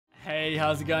Hey,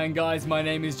 how's it going, guys? My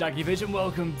name is Jackie Fish and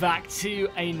welcome back to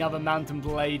another Mountain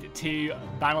Blade 2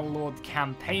 Bannerlord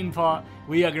campaign part.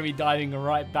 We are going to be diving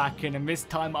right back in, and this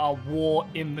time our war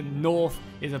in the north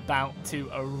is about to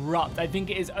erupt. I think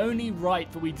it is only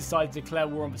right that we decide to declare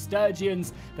war on the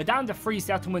Sturgians. They're down to 3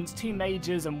 settlements, 2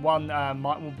 majors and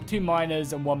 2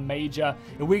 minors and 1 major.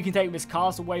 If we can take this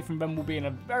castle away from them, we'll be in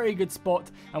a very good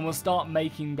spot and we'll start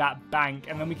making that bank,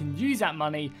 and then we can use that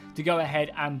money to go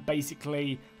ahead and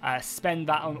basically spend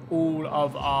that on all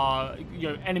of our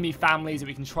enemy families that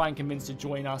we can try and convince to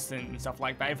join us and stuff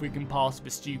like that if we can pass the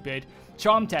stupid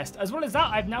charm test. As well as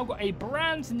that, I've now got a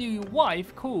brand new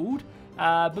wife called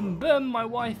Boom Boom. My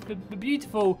wife, the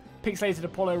beautiful pixelated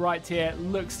Apollo right here,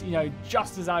 looks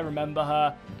just as I remember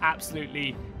her.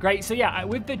 Absolutely great. So yeah,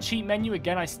 with the cheat menu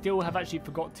again, I still have actually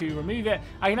forgot to remove it.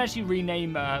 I can actually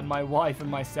rename my wife and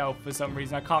myself for some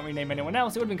reason. I can't rename anyone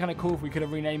else. It would have been kind of cool if we could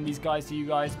have renamed these guys to you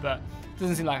guys, but it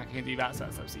doesn't seem like I can do that, so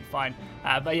that's absolutely fine.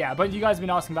 But yeah, you guys have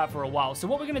been asking that for a while. So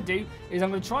what we're going to do is I'm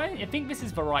going to try, I think this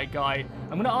is the right guy.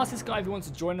 I'm going to ask this guy if he wants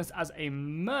to join us as a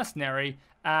mercenary,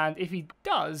 and if he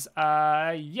does,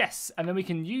 yes, and then we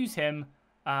can use him.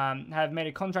 Have made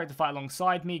a contract to fight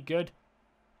alongside me. Good.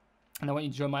 And I want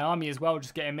you to join my army as well.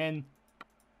 Just get him in.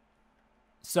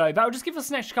 So that will just give us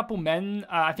an extra couple men.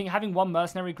 I think having 1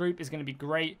 mercenary group is going to be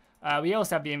great. We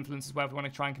also have the influence as well if we want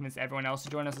to try and convince everyone else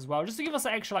to join us as well. Just to give us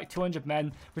an extra like 200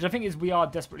 men, which I think is we are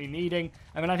desperately needing.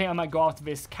 And then I think I might go after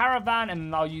this caravan,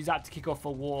 and I'll use that to kick off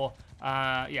a war.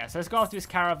 Yeah, so let's go after this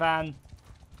caravan.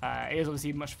 It is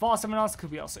obviously much faster than us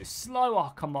because we are so slow.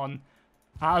 Oh, come on.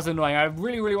 That was annoying. I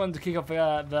really wanted to kick off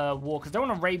the war because I don't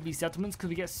want to raid these settlements because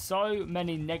we get so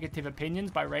many negative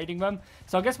opinions by raiding them.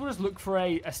 So I guess we'll just look for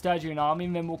a Sturgian army,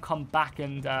 and then we'll come back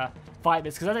and fight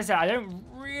this. Because as I said, I don't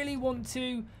really want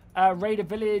to raid a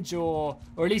village or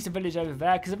at least a village over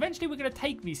there, because eventually we're going to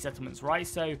take these settlements, right?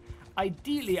 So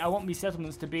ideally, I want these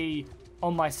settlements to be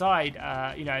on my side,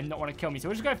 and not want to kill me. So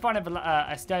we'll just go find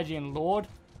a Sturgian lord.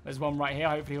 There's one right here.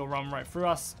 Hopefully he'll run right through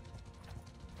us.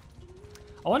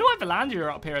 I wonder why Valandia are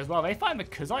up here as well. They fight the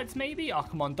Khuzaits maybe? Oh,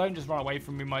 come on. Don't just run away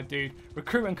from me, my dude.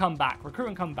 Recruit and come back. Recruit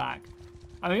and come back.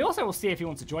 I mean, also we'll see if he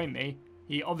wants to join me.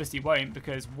 He obviously won't,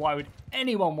 because why would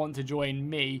anyone want to join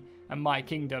me and my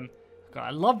kingdom? God,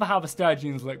 I love how the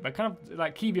Sturgians look. They're kind of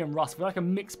like Kiwi and Rust. They're like a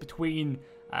mix between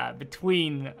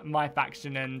my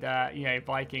faction and,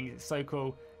 Vikings. It's so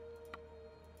cool.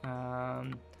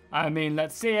 I mean,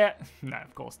 let's see it. No,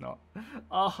 of course not.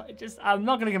 Oh, I'm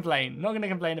not going to complain. Not going to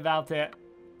complain about it.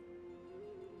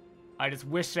 I just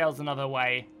wish there was another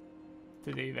way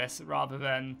to do this rather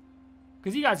than...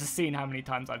 Because you guys have seen how many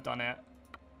times I've done it.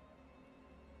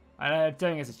 I know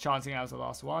doing it as chancing out was the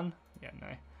last one. Yeah, no.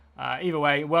 Either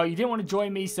way, well, you didn't want to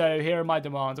join me, so here are my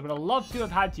demands. I would have loved to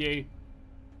have had you.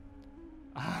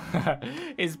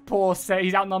 His poor set,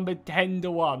 he's outnumbered 10 to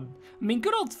 1. I mean,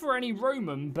 good odds for any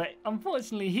Roman, but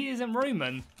unfortunately he isn't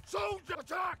Roman.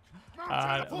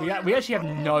 We actually have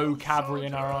no cavalry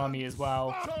in our army as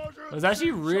well. It's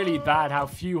actually really bad how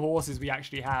few horses we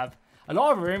actually have. A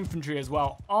lot of our infantry as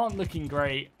well aren't looking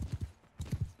great.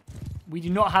 We do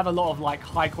not have a lot of like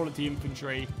high quality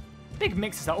infantry. Big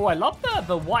mixes. Oh, I love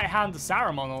the white hand of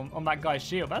Saruman on that guy's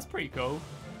shield. That's pretty cool.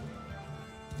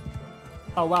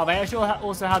 Oh wow, they actually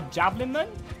also have javelin men.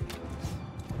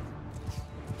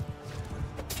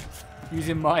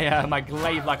 Using my my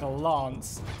glaive like a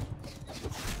lance.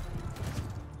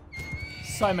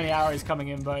 So many arrows coming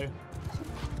in, though.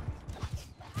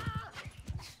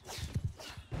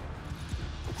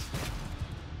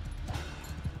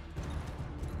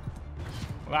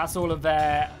 Well, that's all of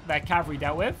their cavalry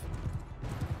dealt with.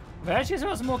 They actually still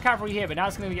got some more cavalry here, but now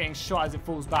it's going to be getting shot as it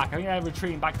falls back. I think they're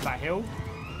retreating back to that hill.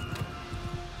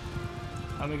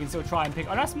 And we can still try and pick...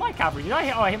 Oh, that's my cavalry. Did I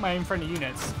hit... Oh, I hit my own friendly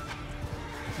units.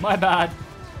 My bad.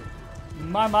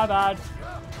 My bad.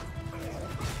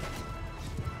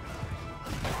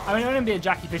 I mean, it wouldn't be a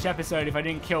Jackie Fish episode if I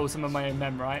didn't kill some of my own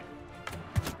men, right?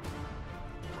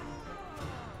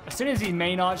 As soon as the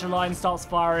main archer line starts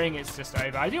firing, it's just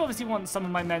over. I do obviously want some of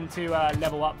my men to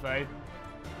level up, though.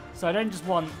 So I don't just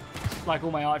want, like, all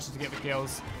my archers to get the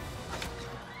kills.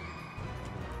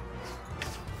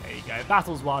 There you go.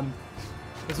 Battle's won.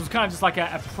 This was kind of just like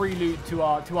a prelude to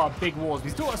our big wars.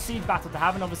 We still got a siege battle to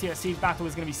have, and obviously a siege battle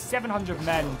is going to be 700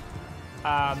 men.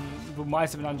 With my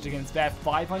 700 against their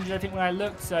 500, I think, when I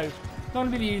looked. So, not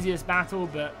going to be the easiest battle,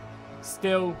 but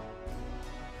still.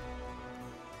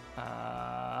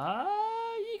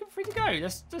 You can free to go.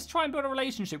 Let's try and build a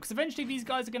relationship, because eventually these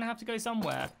guys are going to have to go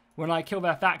somewhere when I kill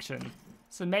their faction.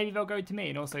 So maybe they'll go to me,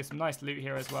 and also some nice loot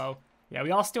here as well. Yeah,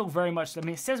 we are still very much... I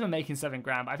mean, it says we're making 7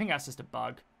 grand, but I think that's just a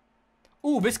bug.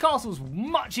 Ooh, this castle's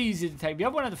much easier to take. The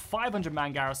other one had a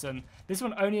 500-man garrison. This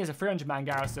one only has a 300-man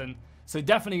garrison. So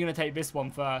definitely going to take this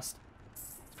one first.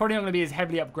 It's probably not going to be as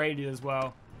heavily upgraded as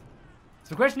well. So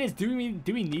the question is, do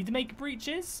we need to make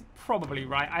breaches? Probably,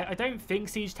 right? I don't think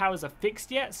siege towers are fixed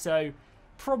yet, so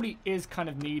probably is kind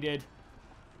of needed.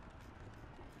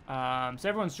 So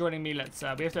everyone's joining me. Let's. We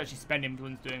have to actually spend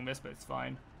influence doing this, but it's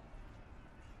fine.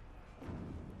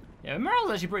 Yeah, the morale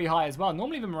is actually pretty high as well.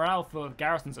 Normally the morale for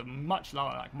garrisons are much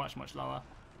lower, like much lower.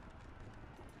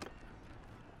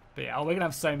 But yeah, we're going to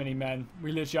have so many men.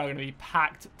 We literally are going to be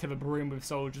packed to the brim with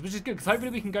soldiers, which is good, because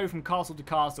hopefully we can go from castle to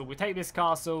castle. We'll take this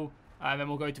castle, and then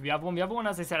we'll go to the other one. The other one,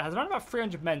 as I said, has around about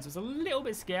 300 men, so it's a little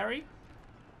bit scary.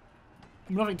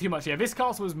 Nothing too much here. This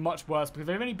castle is much worse, because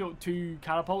they've only built 2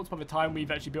 catapults by the time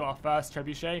we've actually built our first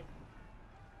trebuchet.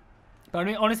 But I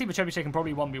mean, honestly, the trebuchet can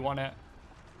probably 1v1 it.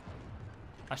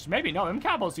 Actually, maybe not. Them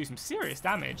catapults do some serious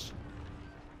damage.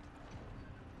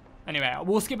 Anyway,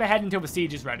 we'll skip ahead until the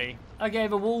siege is ready. Okay,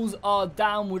 the walls are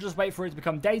down. We'll just wait for it to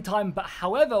become daytime. But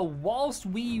however, whilst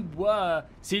we were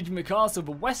sieging the castle,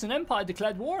 the Western Empire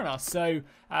declared war on us. So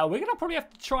we're going to probably have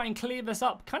to try and clear this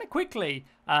up kind of quickly.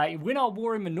 Win our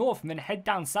war in the north and then head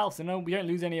down south. So no, we don't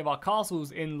lose any of our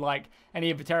castles in like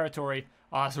any of the territory.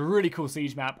 It's a really cool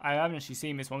siege map. I haven't actually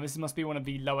seen this one. This must be one of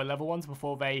the lower level ones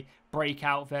before they break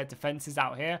out their defenses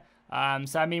out here.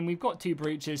 So, I mean, we've got 2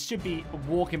 breaches. Should be a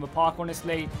walk in the park,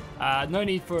 honestly. No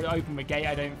need for an open the gate,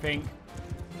 I don't think.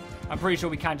 I'm pretty sure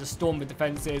we can just storm the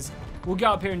defenses. We'll go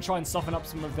up here and try and soften up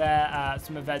some of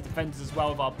their defenses as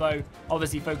well with our bow.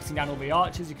 Obviously, focusing down all the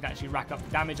archers, you can actually rack up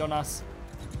the damage on us.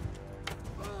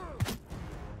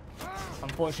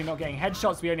 Unfortunately, not getting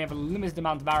headshots. We only have a limited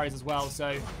amount of arrows as well,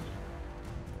 so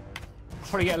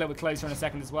probably get a little bit closer in a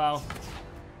second as well.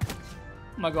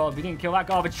 Oh my god, we didn't kill that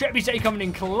guy. The trebuchet coming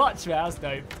in clutch there. That's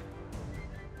dope.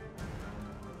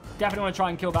 Definitely want to try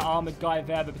and kill that armored guy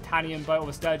there, the Battanian bow or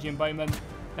the Sturgian bowman.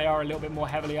 They are a little bit more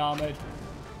heavily armored.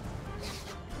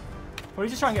 Probably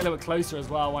just try and get a little bit closer as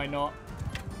well. Why not?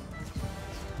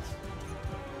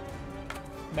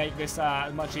 Make this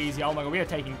much easier. Oh my god, we are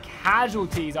taking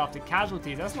casualties after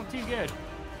casualties. That's not too good.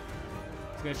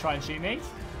 He's going to try and shoot me.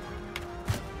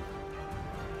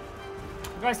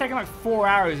 The guy's taking like 4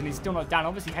 arrows and he's still not down.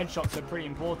 Obviously, headshots are pretty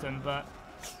important, but...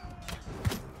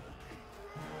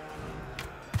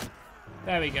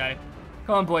 There we go.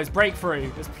 Come on, boys. Break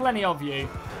through. There's plenty of you.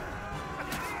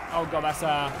 Oh, God. That's...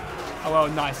 Oh, well,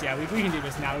 nice. Yeah, we can do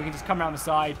this now. We can just come around the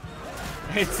side.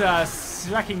 It's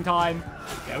wrecking time.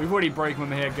 Yeah, we've already broken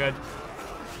them here. Good.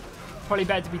 Probably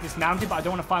better to be dismounted, but I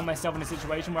don't want to find myself in a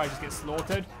situation where I just get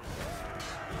slaughtered.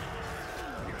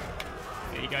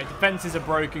 There you go. Defenses are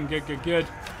broken. Good, good, good.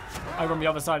 Over on the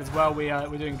other side as well,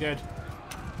 we're doing good.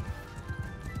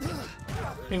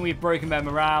 I think we've broken their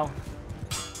morale.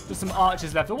 Just some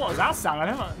archers left. Oh, what was that sound?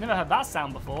 I've never heard that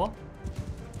sound before.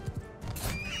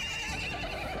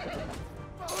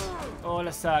 Oh,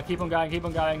 let's keep on going, keep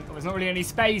on going. Oh, there's not really any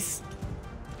space.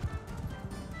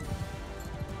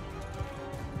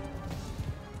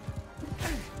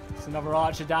 There's another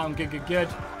archer down. Good, good, good.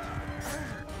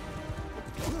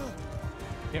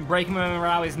 Getting breaking their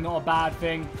morale is not a bad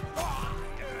thing.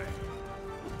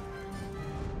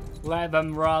 Let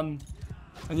them run.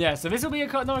 And yeah, so this will be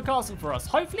another castle for us.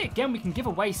 Hopefully, again, we can give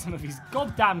away some of these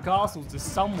goddamn castles to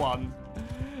someone.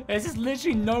 There's just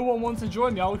literally no one wants to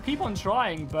join me. I would keep on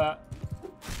trying, but...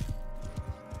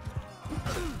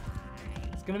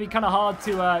 It's going to be kind of hard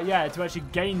to, to actually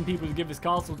gain people to give this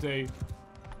castle to.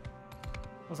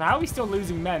 Also, how are we still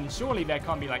losing men? Surely there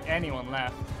can't be, like, anyone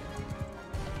left.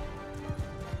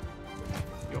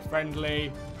 You're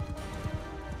friendly.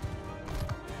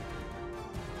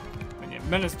 And yeah,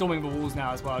 men are storming the walls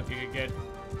now as well. Good, good, good.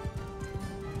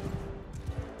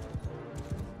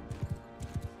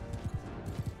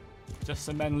 Just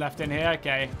some men left in here.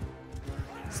 Okay.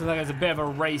 So there's a bit of a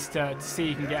race to see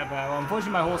who can get there. Well,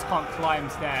 unfortunately, my horse can't climb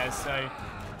stairs, so...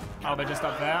 Oh, they're just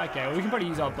up there? Okay, well, we can probably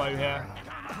use our bow here.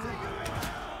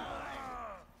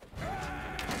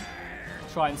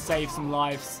 Try and save some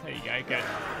lives. There you go, good.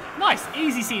 Nice,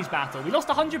 easy siege battle. We lost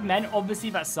 100 men. Obviously,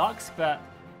 that sucks, but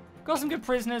got some good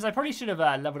prisoners. I probably should have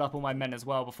leveled up all my men as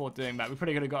well before doing that. We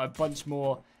probably could have got a bunch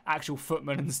more actual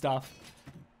footmen and stuff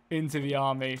into the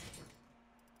army.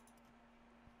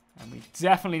 And we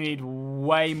definitely need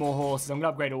way more horses. I'm going to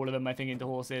upgrade all of them, I think, into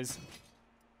horses.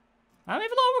 And we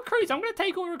have a lot of recruits. I'm going to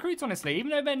take all recruits, honestly,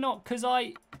 even though they're not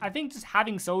Khuzait. I think just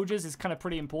having soldiers is kind of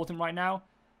pretty important right now.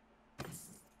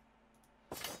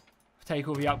 Take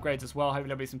all the upgrades as well. Hopefully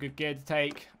there'll be some good gear to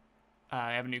take. We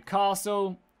have a new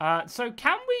castle. So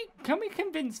can we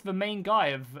convince the main guy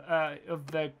of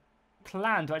the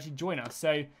clan to actually join us?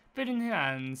 So Fit in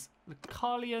hands. The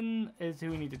Carlian is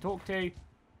who we need to talk to.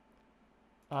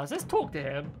 So let's talk to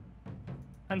him.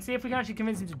 And see if we can actually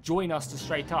convince him to join us to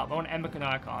straight up. I want Emma. No,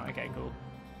 I can't. Okay, cool.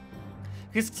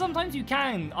 Because sometimes you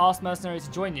can ask mercenaries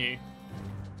to join you.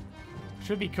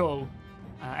 Should be cool.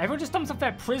 Everyone just dumps off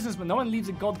their prisoners, but no one leaves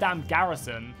a goddamn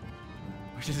garrison.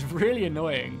 Which is really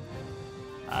annoying.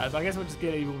 So I guess we'll just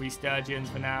get all these Sturgeons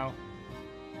for now.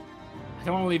 I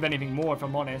don't want to leave anything more if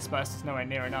I'm honest, but it's just nowhere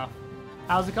near enough.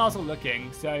 How's the castle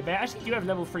looking? So they actually do have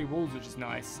level 3 walls, which is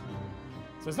nice.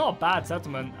 So it's not a bad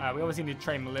settlement. We obviously need to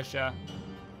train militia.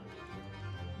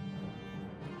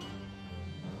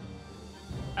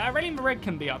 Radiant Red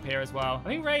can be up here as well. I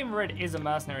think Radiant Red is a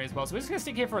mercenary as well. So we're just going to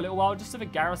stick here for a little while just so the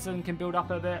garrison can build up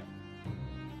a bit.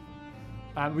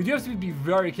 We do have to be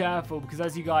very careful because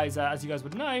as you guys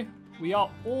would know, we are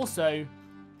also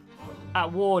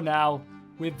at war now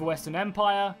with the Western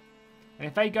Empire. And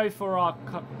if they go for our...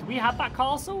 Do we have that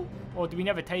castle? Or do we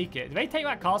never take it? Did they take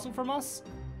that castle from us?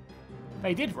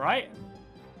 They did, right?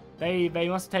 They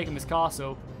must have taken this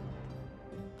castle.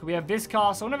 Could we have this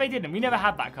castle? No, they didn't. We never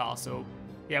had that castle.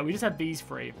 Yeah, we just had these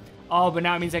 3. Oh, but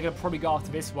now it means they're going to probably go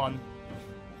after this one.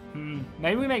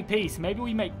 Maybe we make peace. Maybe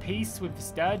we make peace with the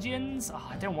Sturgeons. Oh,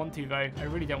 I don't want to, though. I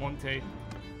really don't want to.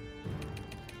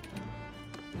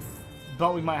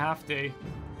 But we might have to.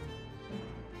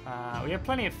 We have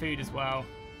plenty of food as well.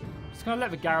 Just going to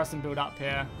let the garrison build up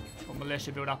here. Or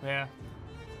militia build up here.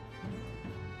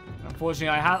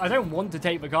 Unfortunately, I don't want to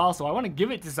take the castle. I want to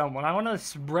give it to someone. I want to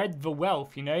spread the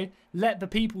wealth, you know? Let the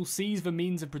people seize the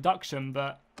means of production,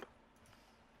 but...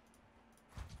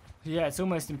 Yeah, it's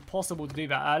almost impossible to do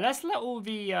that. Let's let all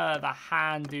the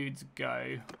hand dudes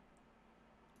go.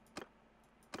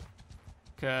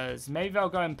 Because maybe they'll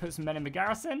go and put some men in the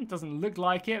garrison. Doesn't look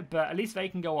like it, but at least they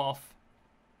can go off.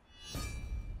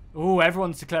 Oh,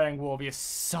 everyone's declaring war. The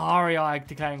Asari are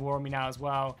declaring war on me now as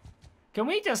well. Can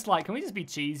we just be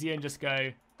cheesy and just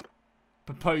go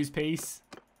propose peace?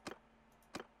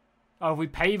 Oh, if we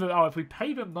pay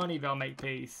them money, they'll make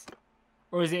peace.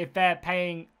 Or is it if they're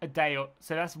paying a day,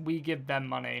 so that's we give them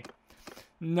money?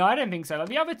 No, I don't think so. Like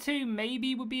the other 2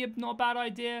 maybe would be not a bad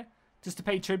idea, just to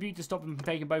pay tribute to stop them from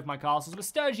taking both my castles. But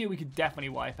Sturgia we could definitely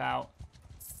wipe out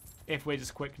if we're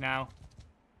just quick now.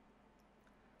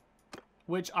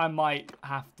 Which I might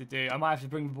have to do. I might have to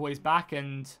bring the boys back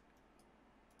and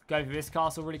go for this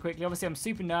castle really quickly. Obviously, I'm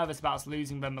super nervous about us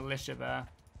losing the militia there.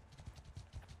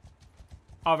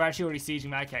 Oh, they're actually already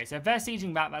sieging that. Okay, so if they're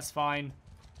sieging that, that's fine.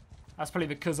 That's probably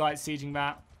the Khuzait sieging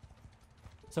that.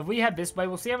 So if we head this way,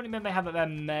 we'll see how many men they have at their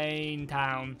main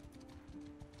town.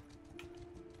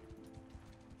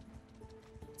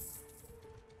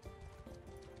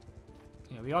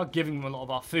 Yeah, we are giving them a lot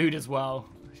of our food as well,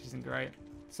 which isn't great.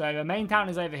 So the main town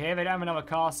is over here. They don't have another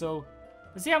castle.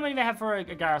 Let's see how many they have for a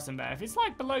garrison there. If it's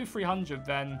like below 300,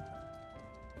 then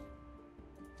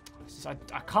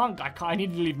I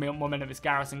need to leave more men at this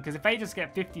garrison because if they just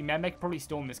get 50 men, they could probably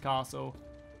storm this castle.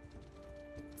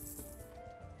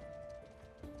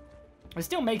 We're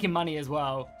still making money as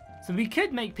well, so we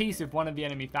could make peace with one of the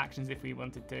enemy factions if we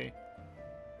wanted to.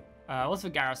 What's the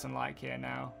garrison like here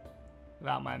now?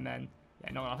 Without my men,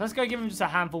 yeah, not enough. Let's go give them just a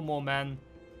handful more men.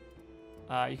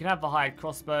 You can have the hired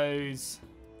crossbows.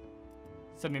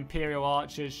 Some Imperial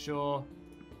archers, sure.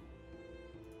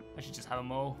 I should just have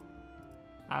them all.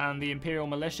 And the Imperial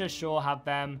militia, sure, have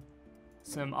them.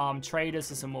 Some armed traders,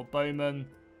 so some more bowmen.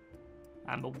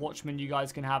 And the watchmen you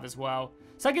guys can have as well.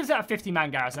 So that gives it a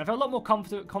 50-man garrison. I feel a lot more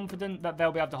confident that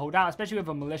they'll be able to hold out, especially with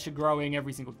a militia growing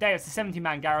every single day. It's a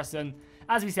 70-man garrison.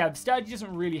 As we said, Sturgy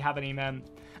doesn't really have any men.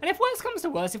 And if worse comes to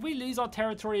worse, if we lose our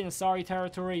territory in Asari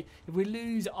territory, if we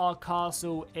lose our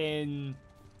castle in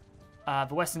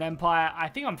the Western Empire, I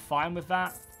think I'm fine with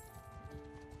that.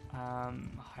 I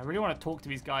really want to talk to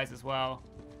these guys as well.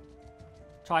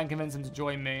 Try and convince them to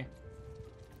join me.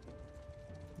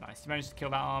 Nice, you managed to kill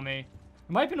that army.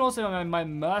 I'm hoping also my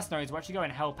mercenaries will actually go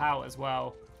and help out as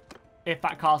well, if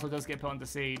that castle does get put under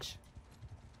siege.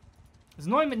 It's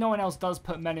annoying that no one else does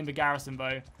put men in the garrison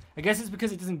though. I guess it's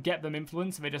because it doesn't get them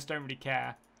influence, so they just don't really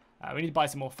care. We need to buy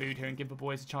some more food here and give the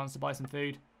boys a chance to buy some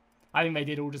food. I think they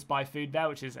did all just buy food there,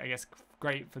 which is, I guess,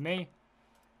 great for me.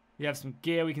 We have some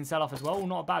gear we can sell off as well.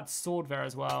 Not a bad sword there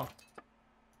as well.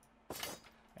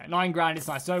 Yeah, 9 grand is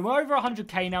nice. So we're over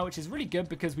 100k now, which is really good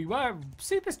because we were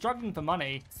super struggling for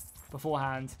money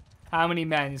beforehand. How many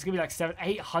men? It's going to be like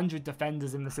 800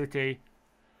 defenders in the city.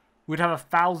 We'd have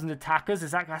 1,000 attackers.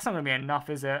 That's not going to be enough,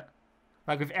 is it?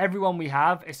 Like, with everyone we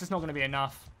have, it's just not going to be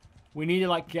enough. We need to,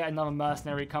 like, get another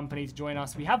mercenary company to join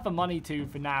us. We have the money to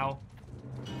for now.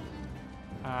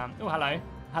 Oh, hello.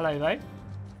 Hello, though.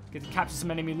 Get to capture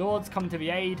some enemy lords, come to the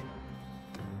aid.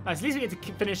 Nice, at least we get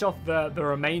to finish off the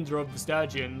remainder of the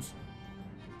Sturgeons.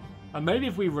 And maybe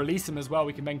if we release them as well,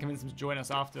 we can then convince them to join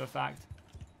us after the fact.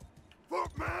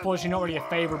 Unfortunately, not really a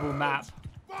favourable map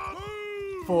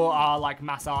for our, like,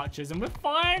 mass archers. And we're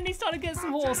finally starting to get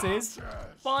some horses.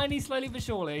 Finally, slowly but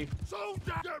surely.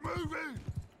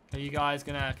 Are you guys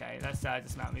gonna... Okay, let's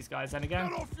dismount these guys then again.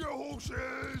 Get off your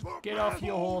horses! Get off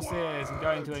your horses and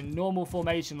go into a normal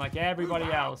formation like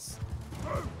everybody else.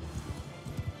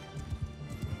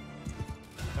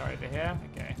 They're over here.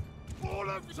 Okay. All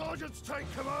of the sergeants take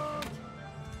command!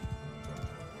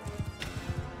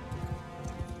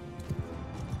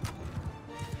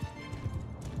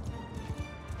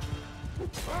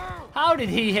 How did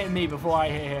he hit me before I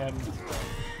hit him?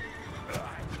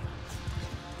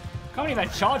 Can't believe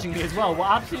they're charging me as well. What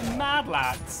absolute mad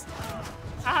lads.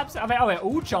 I mean, oh, they're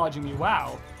all charging me.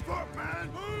 Wow. Footman,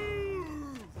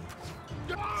 move!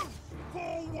 Go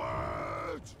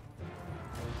forward!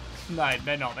 No,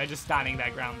 they're not. They're just standing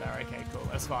their ground there. Okay, cool.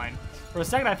 That's fine. For a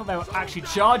second, I thought they were actually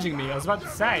charging me. I was about to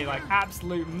say, like,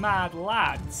 absolute mad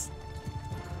lads.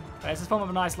 Let's just form up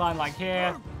a nice line like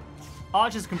here.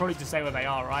 Archers can probably just say where they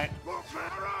are, right?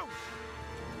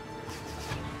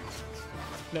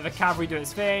 Let the cavalry do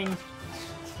its thing.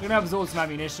 We're going to absorb some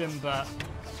ammunition, but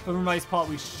for the most part,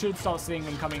 we should start seeing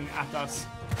them coming at us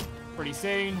pretty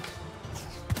soon.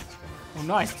 Oh,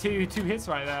 nice. Two hits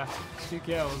right there. 2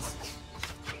 kills.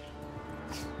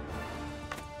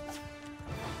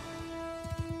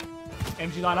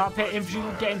 Infantry line up here. Infantry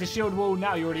will get into shield wall.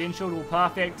 Now you're already in shield wall.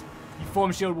 Perfect. You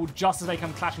form shield wall just as they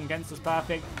come clashing against us.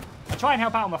 Perfect. I'll try and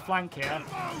help out on the flank here.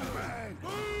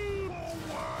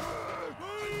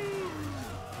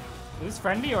 Is this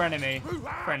friendly or enemy?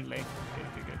 Friendly. Good,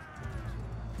 good.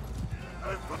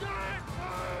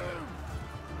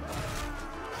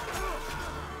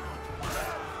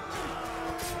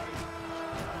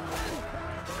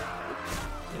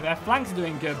 Yeah, their flanks are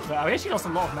doing good, but we actually lost a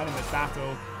lot of men in this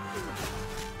battle.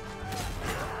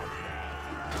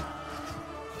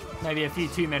 Maybe a few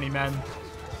too many men.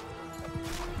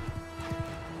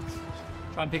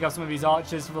 Try and pick up some of these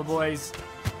archers for the boys.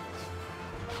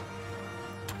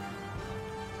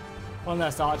 One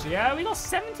less archer. Yeah, we lost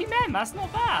 70 men. That's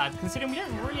not bad, considering we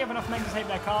don't really have enough men to take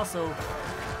their castle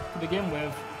to begin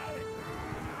with.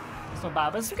 It's not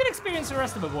bad, but it's a good experience for the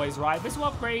rest of the boys, right? This will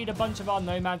upgrade a bunch of our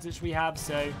nomads which we have,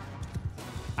 so...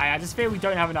 I just feel we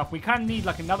don't have enough. We kind of need,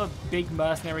 like, another big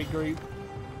mercenary group.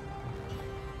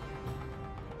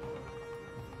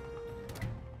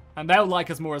 And they'll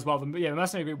like us more as well. Yeah, the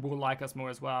mercenary group will like us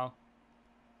more as well.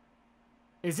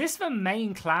 Is this the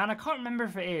main clan? I can't remember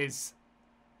if it is.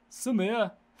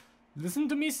 Samir, listen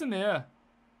to me, Samir.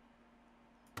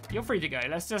 You're free to go.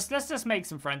 Let's just make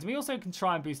some friends. We also can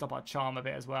try and boost up our charm a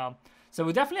bit as well. So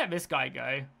we'll definitely let this guy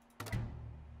go.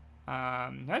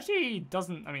 Actually, he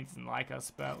doesn't. I mean, he doesn't like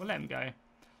us, but we'll let him go.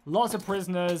 Lots of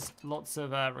prisoners, lots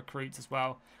of recruits as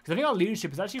well. Because I think our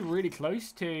leadership is actually really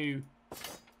close to.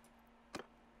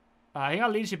 I think our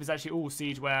leadership is actually all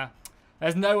siegeware.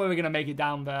 There's no way we're gonna make it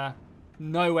down there.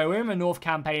 No way. We're in the north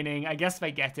campaigning. I guess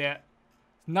they get it.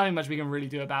 Nothing much we can really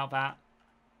do about that,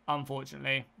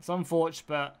 unfortunately. It's unfortunate,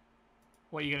 but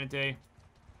what are you going to do?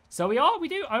 So we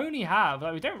do only have,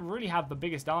 like, we don't really have the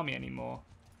biggest army anymore.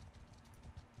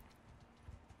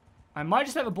 I might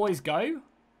just let the boys go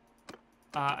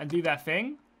and do their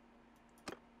thing.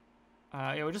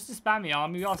 Yeah, we'll just disband the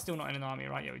army. We are still not in an army,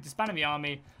 right? Yeah, we disbanded the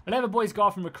army. I'll let the boys go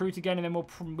off and recruit again, and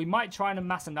then we might try and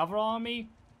amass another army.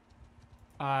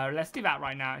 Let's do that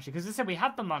right now, actually, because as I said, we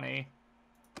have the money.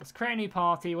 Let's create a new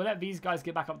party. We'll let these guys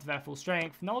get back up to their full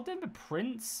strength. No, I'll do the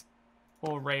Prince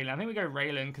or Raylan. I think we go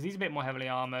Raylan because he's a bit more heavily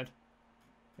armored.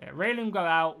 Yeah, Raylan will go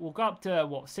out. We'll go up to,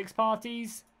 what, 6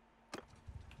 parties?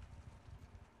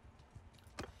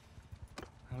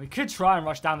 And we could try and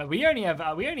rush down there. We only have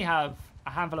a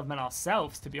handful of men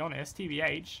ourselves, to be honest.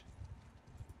 TBH.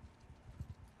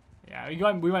 Yeah, we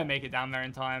won't make it down there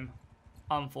in time,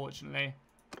 unfortunately.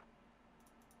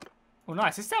 Oh,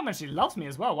 nice. This settlement actually loves me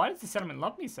as well. Why does this settlement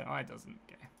love me so? Oh, it doesn't.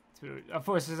 Okay. I thought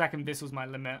for a second this was my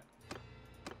limit.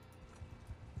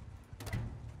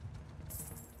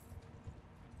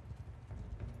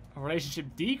 A relationship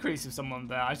decrease with someone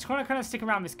there. I just want to kind of stick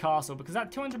around this castle because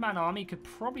that 200-man army could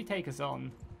probably take us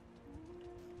on.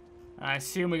 And I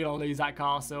assume we're going to lose that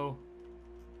castle.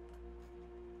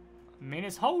 I mean,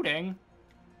 it's holding.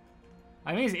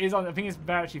 I think it is on. I think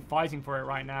they're actually fighting for it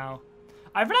right now.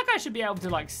 I feel like I should be able to,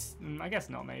 like, I guess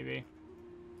not, maybe.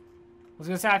 I was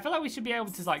going to say, I feel like we should be able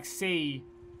to, like, see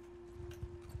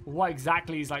what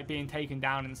exactly is, like, being taken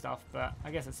down and stuff, but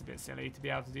I guess it's a bit silly to be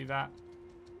able to do that.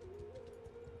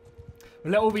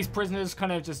 We'll let all these prisoners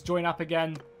kind of just join up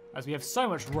again, as we have so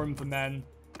much room for men.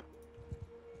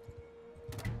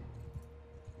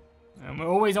 And we're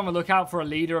always on the lookout for a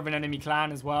leader of an enemy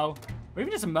clan as well. Or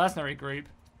even just a mercenary group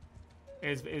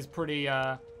is pretty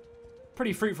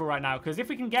pretty fruitful right now. Because if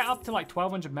we can get up to like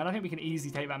 1,200 men, I think we can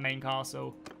easily take that main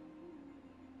castle.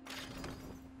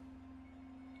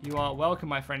 You are welcome,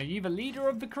 my friend. Are you the leader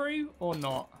of the crew or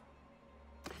not?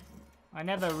 I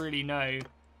never really know.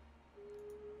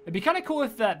 It'd be kind of cool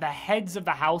if the heads of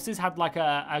the houses had like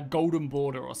a golden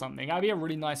border or something. That'd be a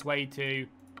really nice way to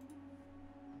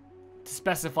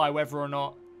specify whether or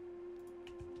not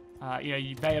you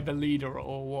know, they are the leader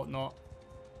or whatnot.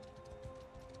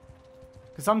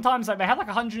 Because sometimes like they have like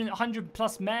 100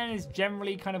 plus men is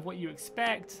generally kind of what you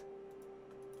expect.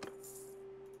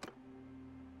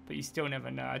 But you still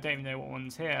never know. I don't even know what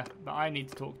one's here that I need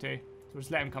to talk to. So we'll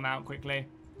just let him come out quickly.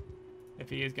 If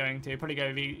he is going to. Probably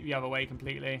go the other way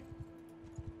completely.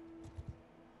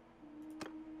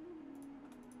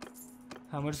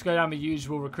 And we'll just go down the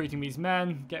usual recruiting these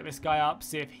men. Get this guy up.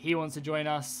 See if he wants to join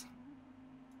us.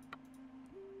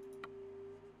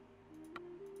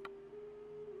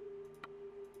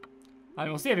 I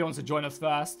mean, we'll see if he wants to join us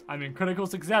first. I mean, critical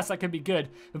success, that could be good.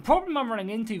 The problem I'm running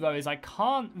into, though, is I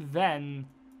can't then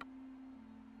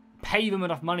pay them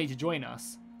enough money to join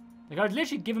us. Like, I would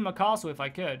literally give him a castle if I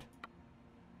could.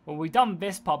 Well, we've done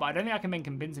this part, but I don't think I can then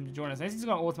convince him to join us. Unless he's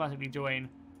going to automatically join.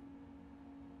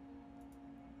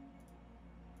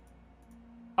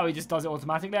 Oh, he just does it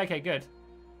automatically? Okay, good.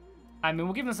 I mean,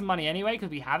 we'll give him some money anyway, because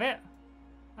we have it.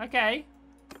 Okay.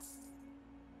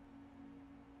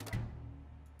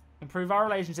 Improve our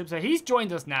relationship. So he's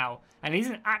joined us now. And he's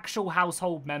an actual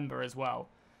household member as well.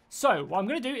 So, what I'm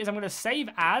going to do is I'm going to save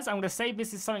as. I'm going to save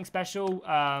this as something special.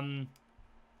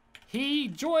 He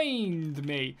joined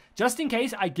me. Just in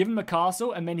case I give him a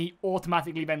castle and then he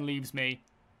automatically then leaves me.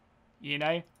 You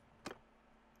know?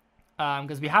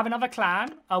 Because we have another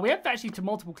clan. We have actually to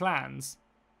multiple clans.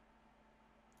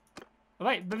 Oh,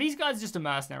 wait, but these guys are just a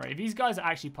mercenary. These guys are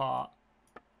actually part.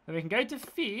 Then we can go to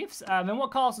thieves. Then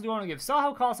what castle do you want to give?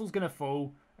 Sahel Castle's going to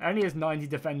fall. It only has 90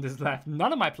 defenders left.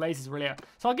 None of my places really are.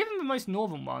 So I'll give him the most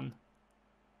northern one.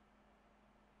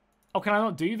 Oh, can I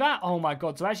not do that? Oh my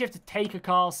god. So I actually have to take a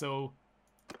castle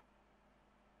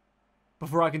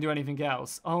before I can do anything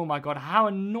else. Oh my god. How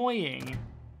annoying.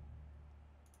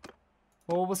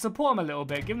 Well, we'll support him a little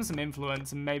bit. Give him some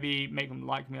influence and maybe make them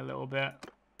like me a little bit.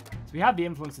 So we have the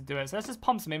influence to do it. So let's just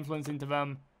pump some influence into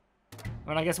them.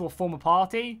 And I guess we'll form a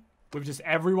party with just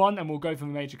everyone and we'll go for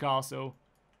the major castle.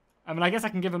 I mean, I guess I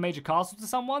can give a major castle to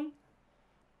someone.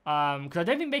 Because I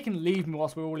don't think they can leave me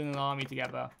whilst we're all in an army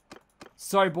together.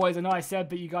 Sorry, boys. I know I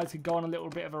said that you guys could go on a little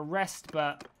bit of a rest,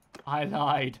 but I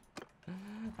lied.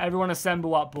 Everyone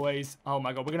assemble up, boys. Oh,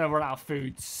 my God. We're going to run out of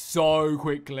food so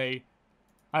quickly.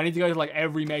 I need to go to, like,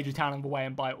 every major town on the way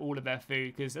and buy all of their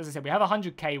food. Because, as I said, we have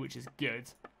 100k, which is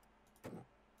good.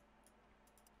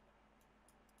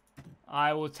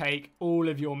 I will take all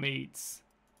of your meats.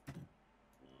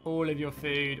 All of your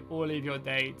food. All of your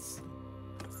dates.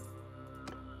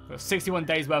 Well, 61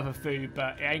 days worth of food,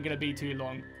 but it ain't going to be too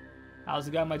long. How's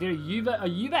it going, my dude? Are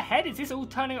you the head? Is this all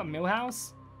turning up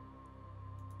Millhouse?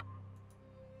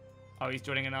 Oh, he's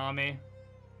joining an army.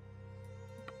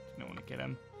 Don't want to kill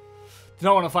him.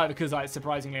 Don't want to fight the Khuzait,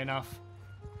 surprisingly enough.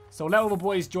 So let all the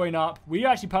boys join up. We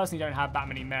actually personally don't have that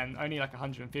many men. Only like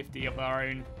 150 of our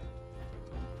own.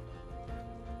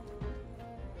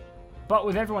 But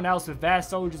with everyone else, with their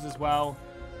soldiers as well,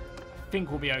 I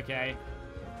think we'll be okay.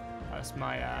 That's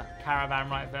my caravan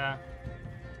right there.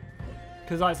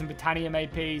 Khuzait and Britannia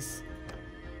made peace.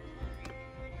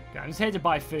 Okay, I'm just here to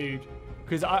buy food.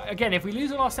 Because, again, if we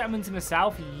lose all our settlements in the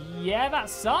south, yeah, that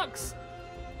sucks.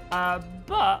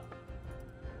 But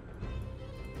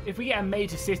if we get a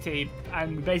major city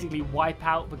and we basically wipe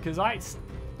out the Khuzaites,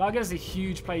 that'll give us a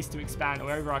huge place to expand.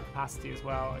 We're over our capacity as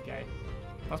well. Okay.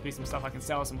 Must be some stuff I can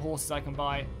sell. Some horses I can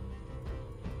buy.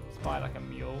 Let's buy like a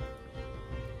mule.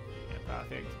 Yeah,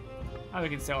 perfect. And we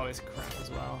can sell all this crap as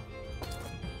well.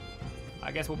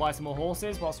 I guess we'll buy some more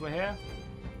horses whilst we're here.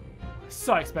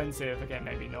 So expensive. Okay,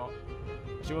 maybe not.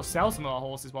 Actually, we'll sell some of our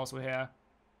horses whilst we're here.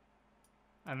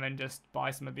 And then just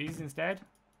buy some of these instead.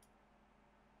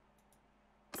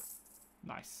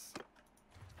 Nice.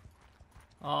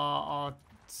 Our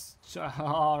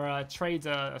trades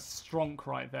are strong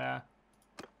right there.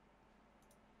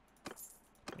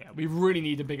 Yeah, we really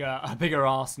need a bigger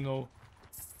arsenal,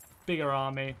 bigger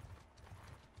army.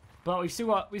 But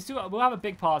we'll have a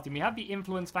big party. We have the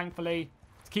influence, thankfully,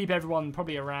 to keep everyone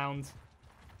probably around.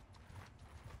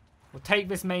 We'll take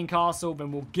this main castle,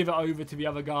 then we'll give it over to the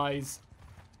other guys.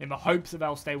 in the hopes that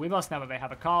they'll stay with us now that they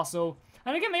have a castle.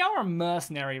 And again, they are a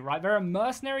mercenary, right? They're a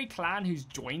mercenary clan who's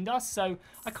joined us, so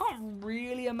I can't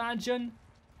really imagine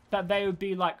that they would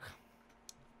be like...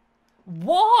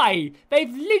 Why?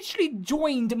 They've literally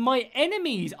joined my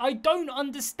enemies. I don't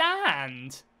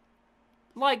understand.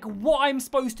 Like, what I'm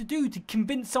supposed to do to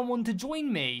convince someone to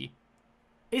join me.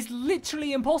 It's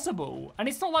literally impossible. And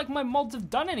it's not like my mods have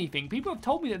done anything. People have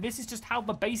told me that this is just how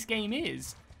the base game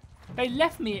is. They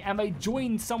left me and they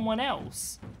joined someone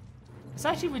else. It's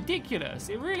actually ridiculous.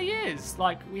 It really is.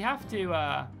 Like, we have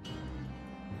to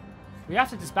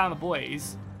disband the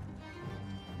boys.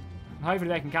 Hopefully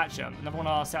they can catch them. Another one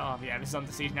of our set. Oh, yeah, this is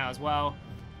under siege now as well.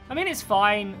 I mean, it's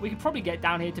fine. We could probably get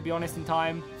down here, to be honest, in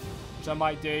time. Which I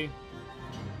might do.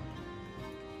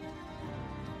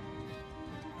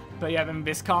 But yeah, then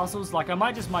this castle's like, I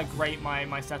might just migrate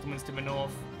my settlements to the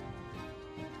north.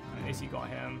 At least you got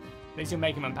him. At least you'll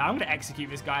make him unpowered. I'm going to execute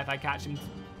this guy if I catch him.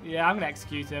 Yeah, I'm going to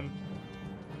execute him.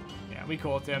 Yeah, we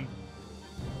caught him.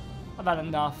 I've had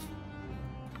enough.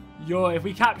 If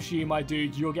we capture you, my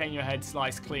dude, you're getting your head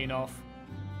sliced clean off.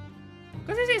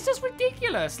 Because it's just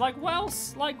ridiculous. Like, what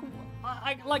else? Like,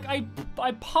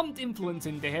 I pumped influence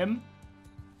into him.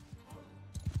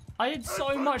 I did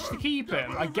so much to keep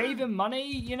him. I gave him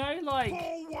money, you know, like,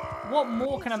 what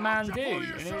more can a man do?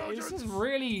 And this is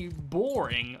really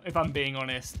boring, if I'm being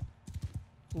honest.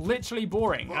 Literally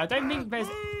boring. And I don't think there's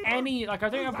any, like, I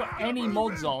don't think I've got any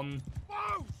mods on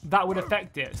that would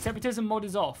affect it. Separatism mod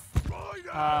is off.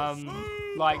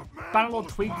 Like, Bannerlord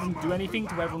tweak doesn't do anything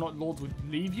to whether or not lords would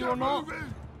leave you or not.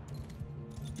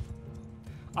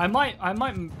 I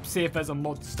might see if there's a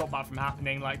mod to stop that from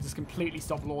happening, like just completely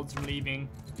stop lords from leaving.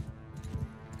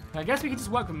 I guess we could just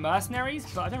work with mercenaries,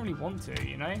 but I don't really want to,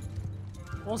 you know?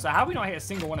 Also, how have we not hit a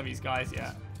single one of these guys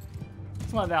yet?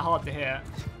 It's not like they're hard to hit.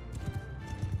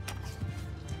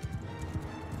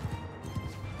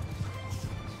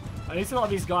 At least a lot of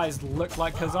these guys look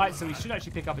like Khuzait, so we should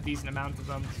actually pick up a decent amount of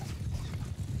them.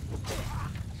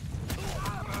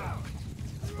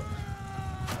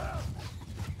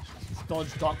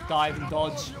 Dodge, duck, dive, and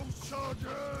dodge.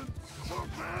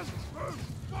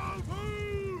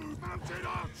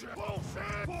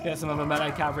 Get some of the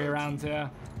melee cavalry around here.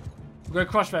 We're going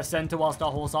to crush their center whilst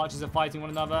our horse archers are fighting one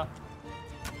another.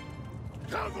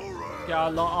 Get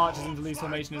our lot archers into loose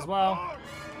formation as well.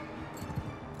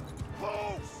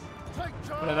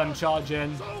 One of them charge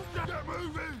in.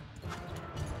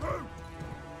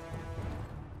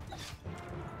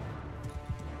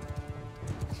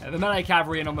 Yeah, the melee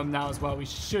cavalry in on them now as well. We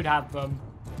should have them.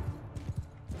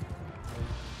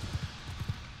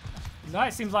 No,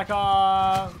 it seems like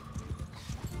our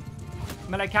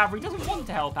melee cavalry doesn't want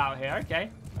to help out here. Okay,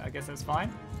 I guess that's fine.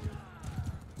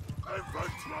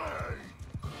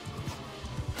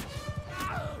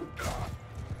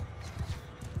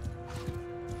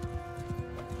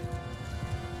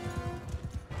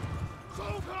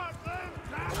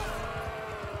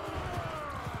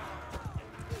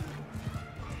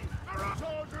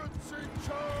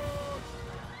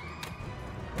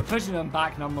 We're pushing them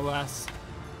back nonetheless.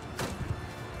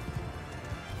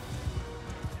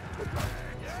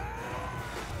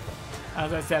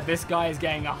 As I said, this guy is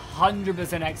getting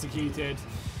 100% executed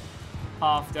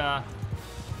after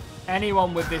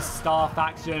anyone with this star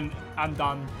faction. I'm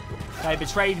done. They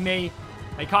betrayed me.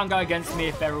 They can't go against me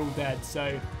if they're all dead.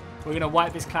 So we're going to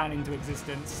wipe this clan into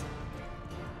existence.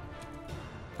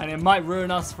 And it might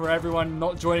ruin us for everyone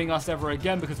not joining us ever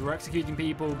again because we're executing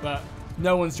people. But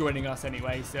no one's joining us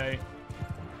anyway. So,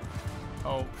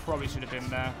 oh, probably should have been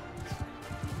there.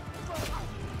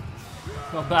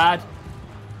 Not bad.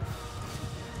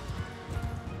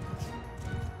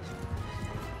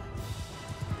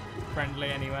 Friendly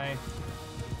anyway.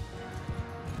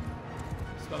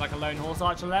 Just got like a lone horse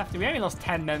archer left. We only lost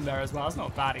 10 men there as well. That's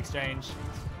not a bad exchange.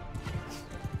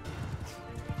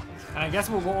 And I guess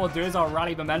what we'll do is I'll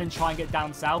rally the men and try and get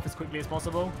down south as quickly as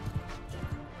possible.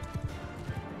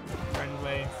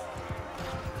 Friendly.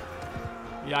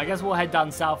 Yeah, I guess we'll head down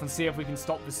south and see if we can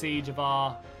stop the siege of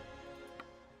our...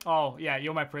 Oh, yeah,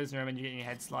 you're my prisoner and you're getting your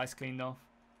head sliced cleaned off.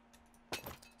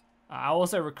 I'll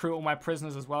also recruit all my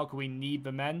prisoners as well because we need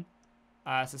the men.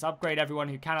 So let's upgrade everyone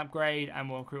who can upgrade and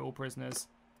we'll recruit all prisoners.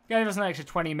 Give us an extra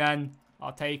 20 men.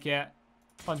 I'll take it.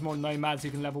 A bunch more nomads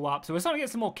who can level up. So we're starting to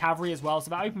get some more cavalry as well.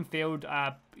 So that open field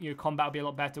combat will be a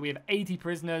lot better. We have 80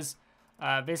 prisoners.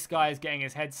 This guy is getting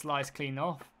his head sliced clean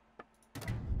off.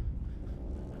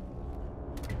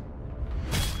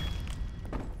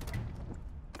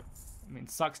 I mean,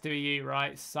 sucks to be you,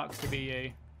 right? Sucks to be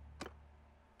you.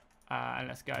 And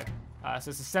let's go. So let's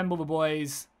assemble the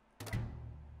boys.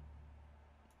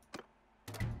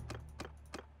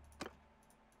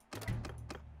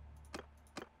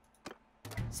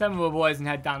 Send with our boys and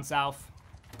head down south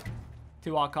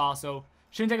to our castle.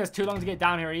 Shouldn't take us too long to get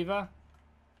down here either.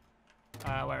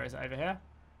 Where is it? Over here.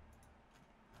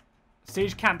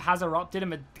 Siege camp has erupted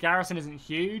and the garrison isn't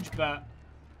huge, but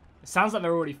it sounds like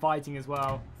they're already fighting as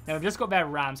well. Now, we've just got their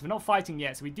rams. We're not fighting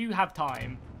yet, so we do have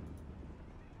time.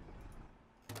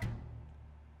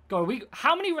 God,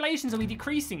 how many relations are we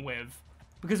decreasing with?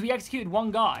 Because we executed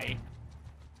one guy.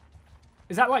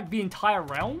 Is that like the entire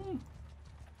realm?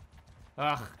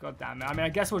 Ugh, god damn it. I mean, I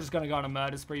guess we're just going to go on a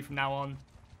murder spree from now on.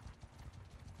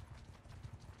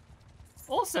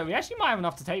 Also, we actually might have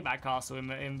enough to take that castle in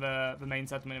the main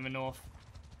settlement in the north.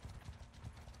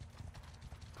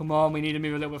 Come on, we need to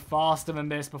move a little bit faster than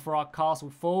this before our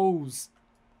castle falls.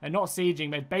 They're not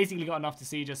sieging. They've basically got enough to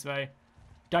siege us, though.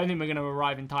 Don't think we're going to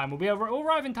arrive in time. We'll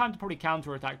arrive in time to probably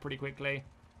counterattack pretty quickly.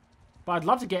 But I'd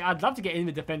love to get in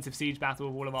the defensive siege battle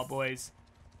with all of our boys.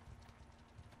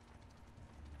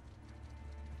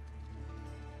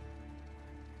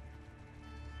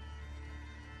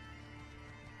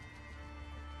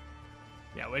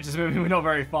 Yeah, we're just moving. We're not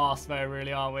very fast, though,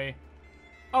 really, are we?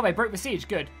 Oh, they broke the siege.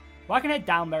 Good. Well, I can head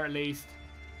down there at least.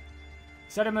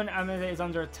 Settlement is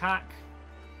under attack.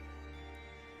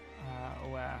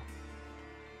 Where?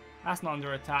 That's not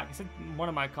under attack. It's one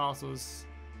of my castles.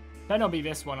 Better not be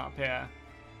this one up here.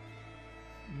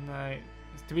 No.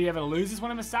 Do we ever lose this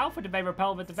one in the south, or did they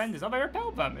repel the defenders? Oh, they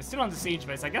repelled them. It's still under siege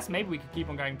base. I guess maybe we could keep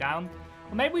on going down.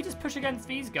 Or maybe we just push against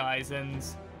these guys and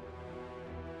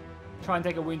try and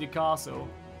take a wounded castle.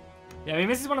 Yeah, I mean,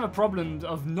 this is one of the problems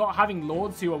of not having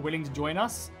lords who are willing to join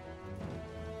us.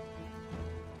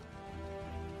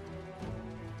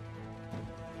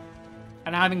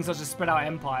 And having such a spread out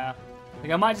empire. Like,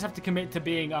 I might just have to commit to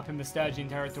being up in the Sturgian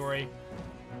territory.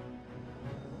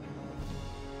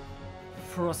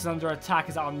 Frost is under attack.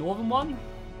 Is that our northern one?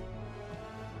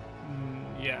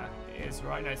 Yeah, it is,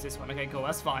 right? No, it's this one. Okay, cool.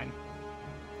 That's fine.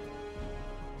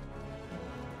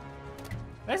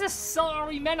 There's a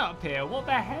sorry men up here. What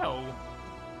the hell?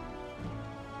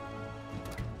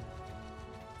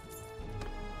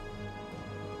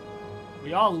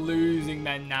 We are losing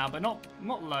men now, but not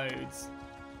loads.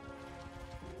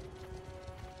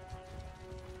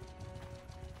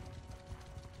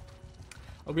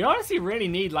 We honestly really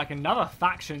need like another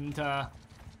faction to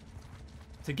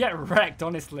get wrecked,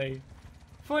 honestly.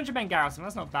 400 men garrison,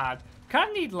 that's not bad.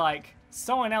 Kind of need like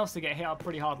someone else to get hit up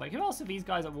pretty hard. Like, who else are these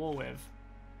guys at war with?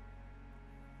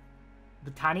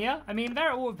 Britannia? I mean, they're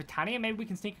at war with Britannia. Maybe we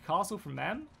can sneak a castle from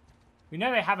them. We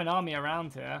know they have an army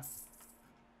around here.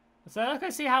 So let's go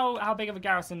see how big of a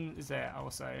garrison is there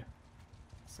also.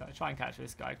 So try and catch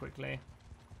this guy quickly.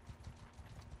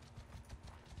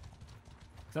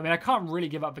 So, I mean, I can't really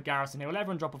give up the garrison here. We'll let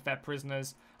everyone drop off their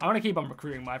prisoners. I want to keep on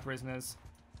recruiting my prisoners.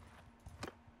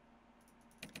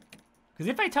 Because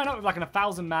if they turn up with like an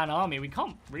 1,000-man army, we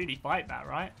can't really fight that,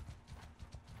 right?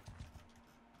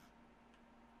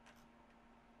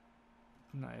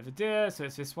 No, over there. So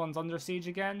it's this one's under siege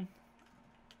again.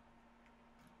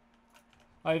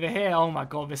 Over here. Oh my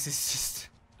god, this is just...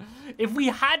 If we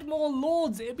had more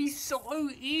lords, it'd be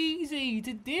so easy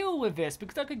to deal with this,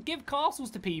 because I could give castles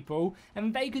to people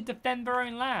and they could defend their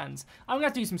own lands. I'm going to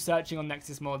have to do some searching on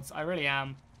Nexus mods. I really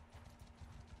am.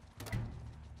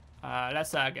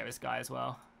 Let's get this guy as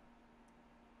well.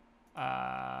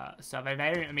 So they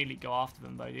don't immediately go after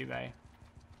them though, do they?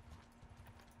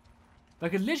 They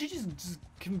could literally just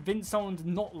convince someone to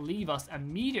not leave us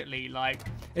immediately. Like,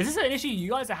 is this an issue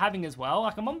you guys are having as well?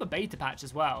 Like, I'm on the beta patch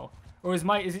as well. Or is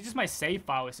it just my save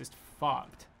file is just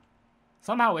fucked?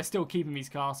 Somehow we're still keeping these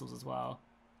castles as well.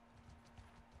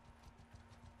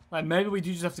 Like, maybe we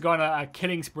do just have to go on a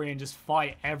killing spree and just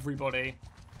fight everybody.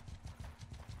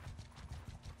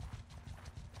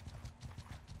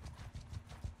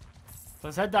 So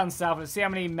let's head down south. Let's see how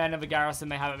many men of the garrison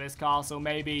they have at this castle.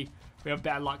 Maybe we have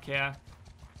better luck here.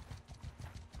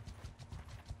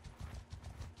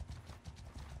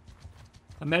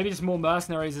 And maybe just more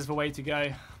mercenaries is the way to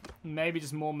go. Maybe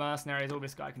just more mercenaries. Oh,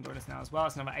 this guy can join us now as well.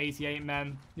 It's another 88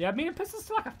 men. Yeah, I mean, it puts us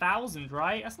to like 1,000,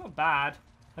 right? That's not bad.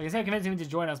 Like I said, convincing him to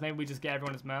join us. Maybe we just get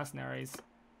everyone as mercenaries.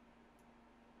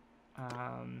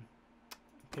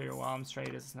 Imperial arms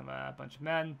traders. Another bunch of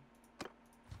men.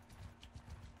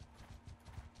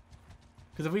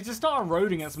 Because if we just start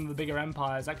eroding at some of the bigger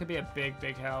empires, that could be a big,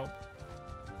 big help.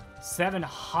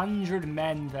 700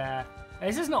 men there.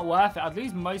 This is not worth it. I'd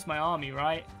lose most of my army,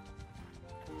 right?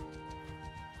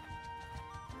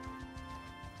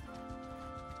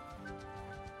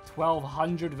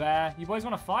 1,200 there. You boys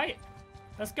want to fight?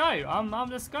 Let's go.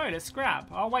 Let's go. Let's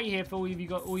scrap. I'll wait here for all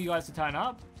you guys to turn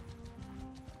up.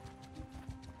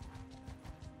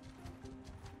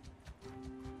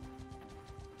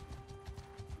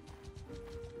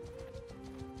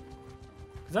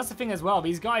 Because that's the thing as well.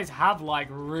 These guys have like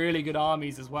really good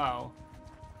armies as well.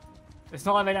 It's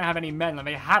not like they don't have any men.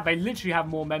 Like they literally have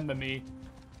more men than me.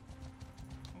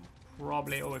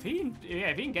 Probably. Oh, if he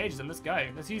engages them, let's go.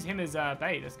 Let's use him as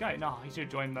bait. Let's go. No, he should have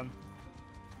joined them.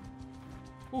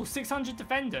 Oh, 600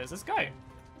 defenders. Let's go.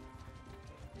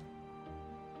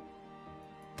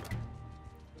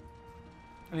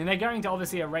 I mean, they're going to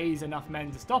obviously raise enough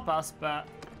men to stop us, but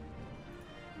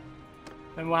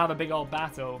then we'll have a big old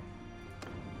battle.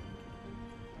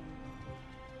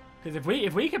 Because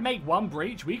if we could make one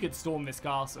breach, we could storm this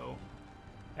castle.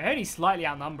 They only slightly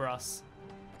outnumber us,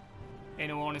 in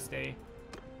all honesty.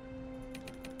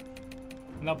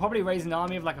 And they'll probably raise an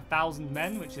army of like 1,000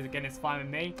 men, which is, again, is fine with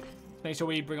me. Let's make sure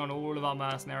we bring on all of our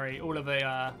mercenary, all of the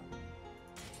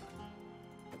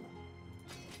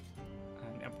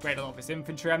and upgrade a lot of this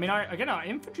infantry. I mean, again, our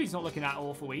infantry's not looking that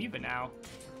awful either now.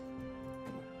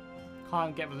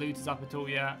 Can't get the looters up at all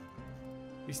yet.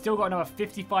 We've still got another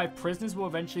 55 prisoners we'll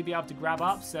eventually be able to grab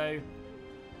up, so... You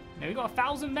know, we've got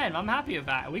 1,000 men. I'm happy with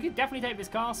that. We could definitely take this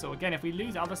castle. Again, if we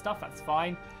lose other stuff, that's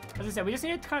fine. As I said, we just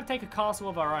need to kind of take a castle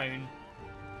of our own.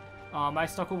 Am I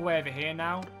stuck all the way over here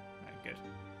now? Oh, good.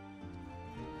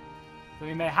 So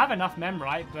we may have enough men,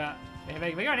 right? But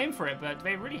they're going in for it, but do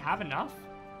they really have enough?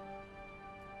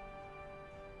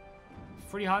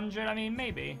 300? I mean,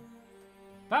 maybe.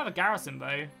 They have a garrison,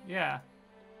 though. Yeah.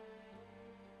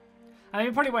 I mean,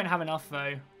 we probably won't have enough,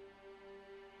 though.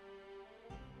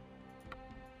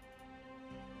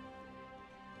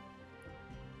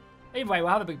 Either way, we'll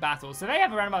have a big battle. So they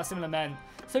have around about similar men.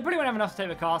 So they probably won't have enough to take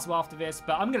the castle after this.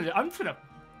 But I'm just gonna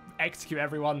execute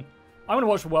everyone. I'm gonna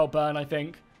watch the world burn, I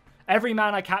think. Every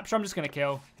man I capture, I'm just gonna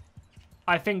kill.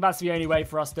 I think that's the only way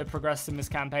for us to progress in this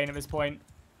campaign at this point.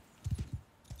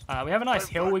 We have a nice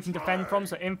hill we can defend from.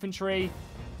 So infantry,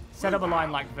 set up a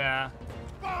line like there.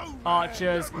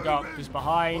 Archers can go up just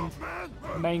behind.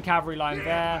 Main cavalry line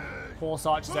there. Horse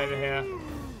archers over here.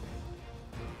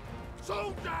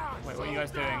 Wait, what are you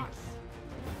guys doing?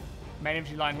 Main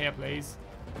infantry line here, please.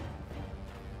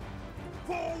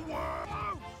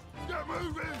 Get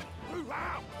moving! Move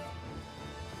out!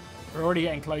 We're already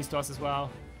getting close to us as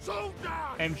well.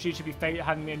 Infantry should be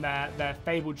having in their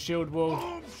fabled shield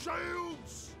wall.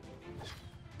 Shields!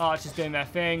 Archers doing their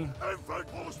thing.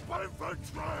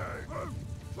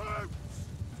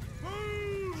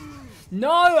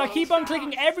 No, I keep on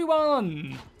clicking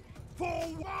everyone.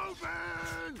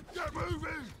 Get moving!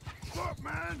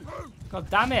 Man. God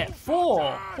damn it!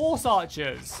 4 horse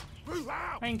archers.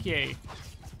 Thank you.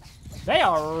 They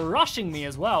are rushing me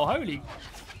as well. Holy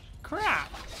crap!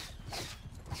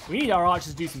 We need our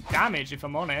archers to do some damage, if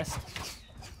I'm honest.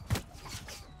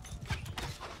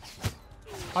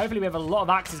 Hopefully we have a lot of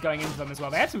axes going into them as well.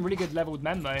 They have some really good leveled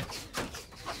men, though.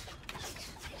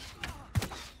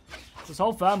 This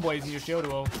whole firm boys in your shield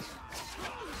wall.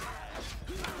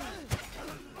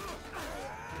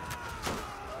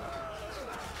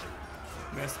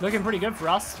 It's looking pretty good for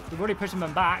us. We've already pushed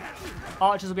them back.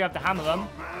 Archers will be able to hammer them.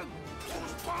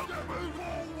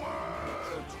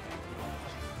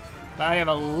 They have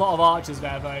a lot of archers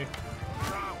there, though.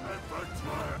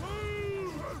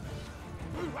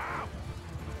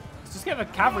 Let's just get the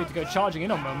cavalry to go charging in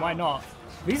on them. Why not?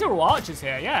 These are all archers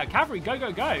here. Yeah, cavalry, go,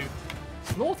 go, go.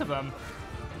 Slaughter them.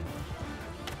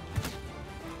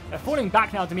 They're falling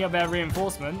back now to meet up their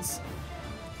reinforcements.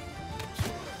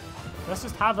 Let's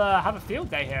just have a field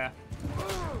day here.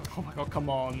 Oh my god, come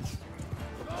on.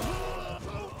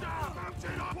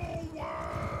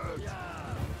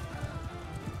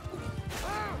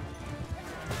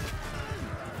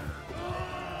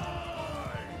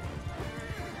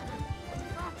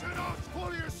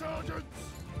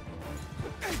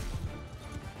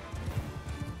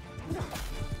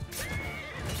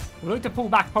 We'll look to pull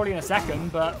back probably in a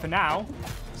second, but for now,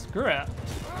 screw it.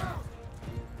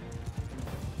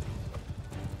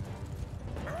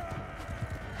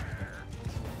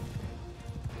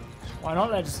 Why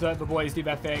not? Let's just let the boys do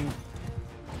their thing.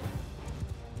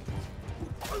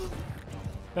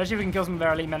 Especially if we can kill some of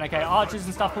their elite men. Okay, archers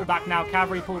and stuff pull back now.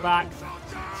 Cavalry pull back.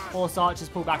 Horse archers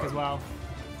pull back as well.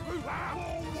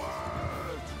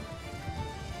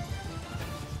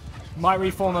 Might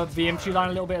reform the infantry line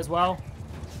a little bit as well.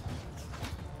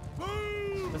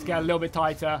 Let's get a little bit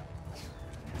tighter.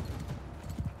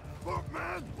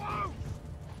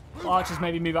 Archers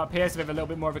maybe move up here so we have a little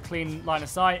bit more of a clean line of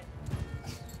sight.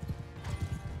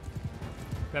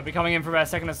 They'll be coming in for their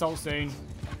second assault soon.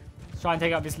 Let's try and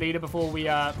take out this leader before we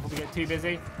get too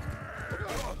busy.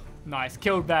 Nice,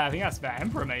 killed there. I think that's their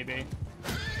emperor maybe.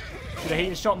 Should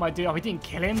he shot my dude? Oh, he didn't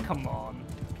kill him. Come on.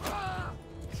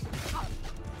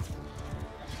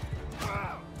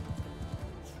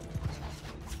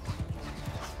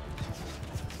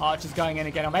 Archers going in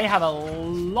again. They have a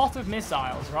lot of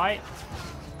missiles, right?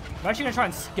 They're actually going to try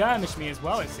and skirmish me as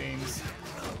well, it seems.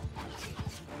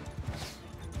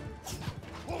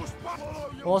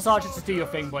 Horse archers, just do your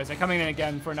thing, boys. They're coming in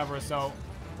again for another assault.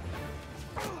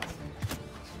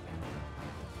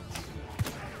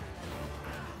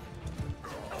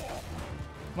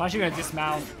 I'm actually going to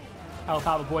dismount, help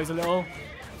out the boys a little.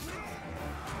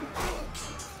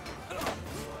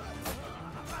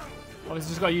 Obviously,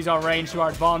 just got to use our range to our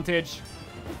advantage.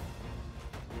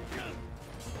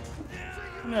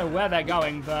 I don't know where they're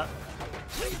going, but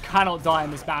we cannot die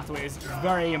in this battle. It is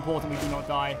very important we do not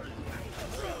die.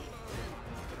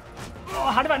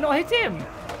 Oh, how did I not hit him?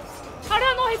 How did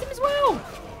I not hit him as well?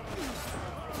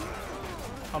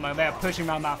 Oh man, they are pushing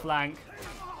around that flank.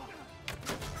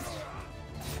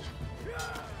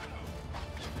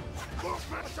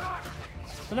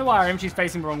 I don't know why our infantry's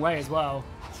facing the wrong way as well.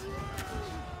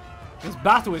 This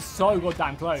battle is so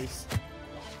goddamn close.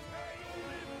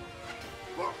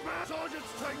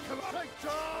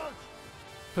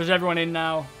 Push everyone in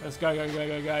now. Let's go, go, go,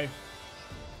 go, go.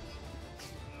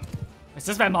 It's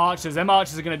just them archers. Them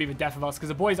archers are going to be the death of us because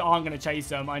the boys aren't going to chase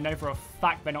them. I know for a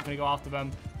fact they're not going to go after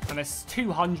them. And there's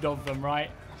 200 of them, right?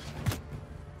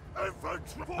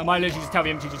 I might literally just tell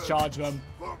the infantry to charge them.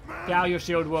 Get out your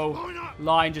shield wall.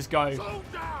 Line, just go.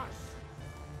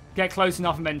 Get close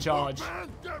enough and then charge.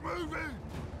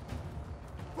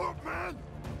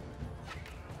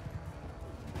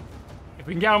 If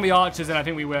we can get on the archers, then I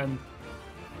think we win.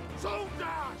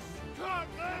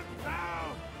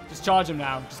 Just charge them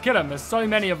now. Just kill them. There's so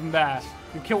many of them there.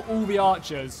 You kill all the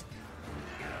archers.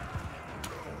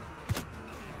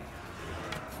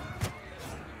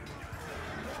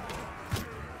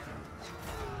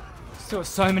 Still got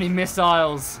so many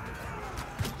missiles.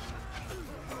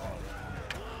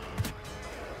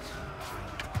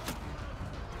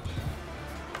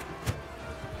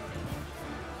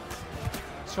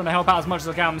 Just trying to help out as much as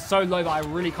I can. I'm so low that I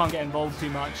really can't get involved too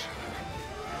much.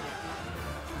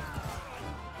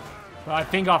 But I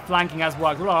think our flanking has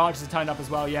worked. All our archers have turned up as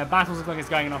well. Yeah, battles look like it's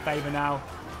going in our favour now.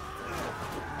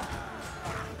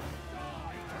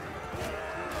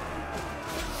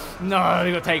 No,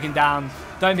 they got taken down.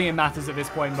 Don't think it matters at this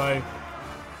point, though.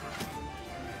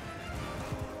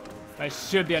 There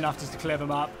should be enough just to clear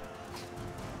them up.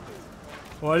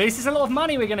 Well, at least it's a lot of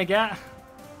money we're going to get.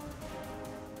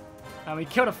 And we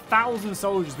killed 1,000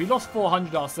 soldiers. We lost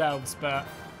 400 ourselves, but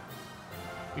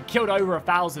we killed over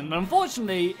 1,000. And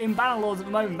unfortunately, in Bannerlords at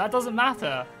the moment, that doesn't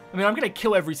matter. I mean, I'm going to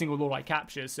kill every single lord I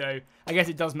capture, so I guess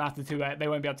it does matter too. They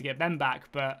won't be able to get them back,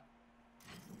 but...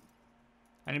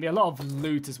 And it'll be a lot of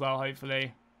loot as well,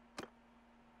 hopefully.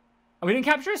 Oh, we didn't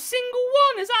capture a single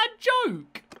one! Is that a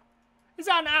joke? Is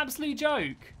that an absolute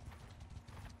joke?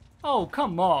 Oh,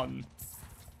 come on.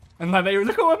 And like, look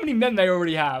at how many men they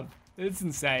already have. It's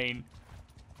insane.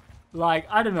 Like,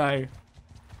 I don't know.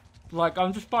 Like,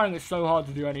 I'm just finding it so hard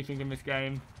to do anything in this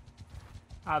game.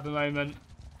 At the moment.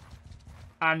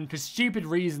 And for stupid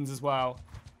reasons as well.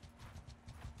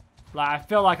 Like, I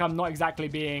feel like I'm not exactly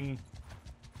being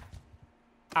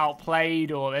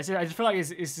outplayed or... I just feel like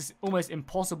it's just almost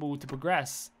impossible to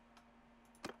progress.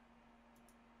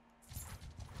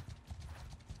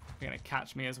 They're going to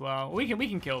catch me as well. We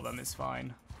can kill them, it's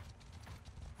fine.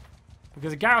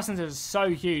 Because the garrisons are so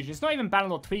huge. It's not even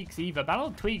Bannerlord tweaks either.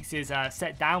 Bannerlord tweaks is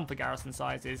set down for garrison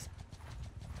sizes.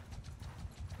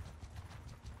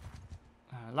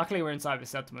 Luckily, we're inside the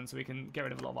settlement, so we can get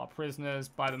rid of a lot of our prisoners,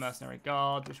 buy the mercenary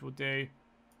guard, which we'll do.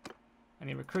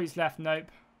 Any recruits left? Nope.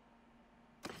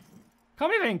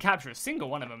 Can't believe I didn't capture a single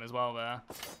one of them as well there.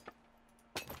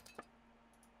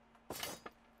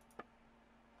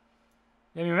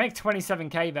 Yeah, we make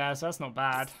 27k there, so that's not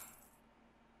bad.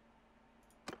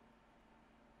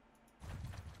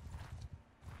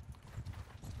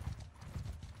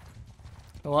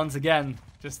 But once again,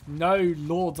 just no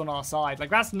lords on our side. Like,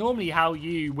 that's normally how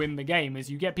you win the game, is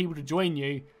you get people to join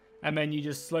you, and then you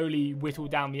just slowly whittle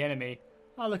down the enemy.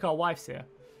 Oh, look, our wife's here.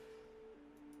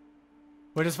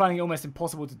 We're just finding it almost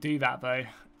impossible to do that, though.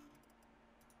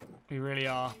 We really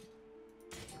are.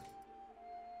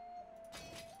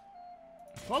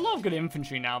 Got a lot of good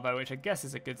infantry now, though, which I guess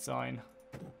is a good sign.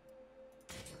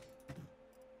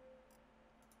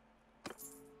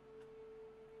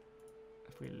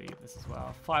 We leave this as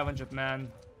well. 500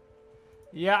 men.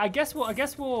 Yeah, I guess we'll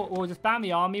just ban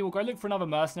the army. We'll go look for another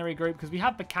mercenary group because we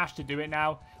have the cash to do it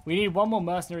now. We need one more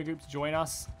mercenary group to join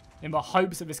us in the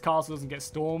hopes that this castle doesn't get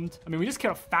stormed. I mean, we just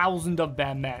killed 1,000 of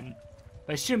their men.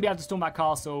 They shouldn't be able to storm that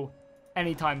castle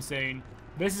anytime soon.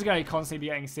 This is going to constantly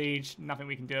be getting sieged. Nothing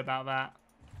we can do about that.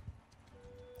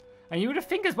 And you would have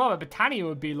think as well that Britannia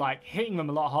would be like hitting them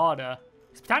a lot harder.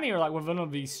 Because Britannia are like one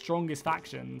of the strongest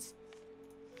factions.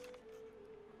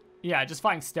 Yeah, just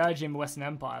fighting Sturgeon in the Western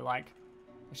Empire, like,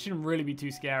 it shouldn't really be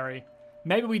too scary.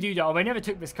 Maybe we do, though. They never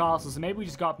took this castle, so maybe we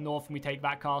just go up north and we take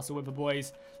that castle with the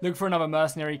boys. Look for another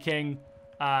mercenary king,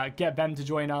 get them to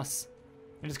join us,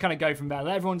 and just kind of go from there.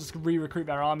 Let everyone just re-recruit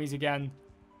their armies again.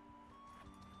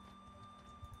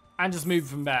 And just move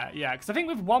from there, yeah. Because I think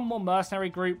with one more mercenary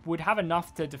group, we'd have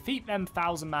enough to defeat them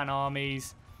 1,000-man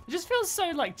armies. It just feels so,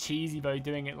 like, cheesy, though,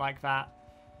 doing it like that.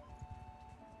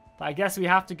 But I guess we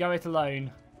have to go it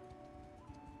alone.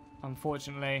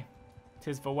 Unfortunately,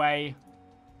 'tis the way.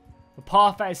 The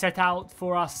path that is set out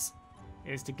for us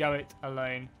is to go it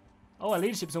alone. Oh, our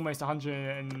leadership's almost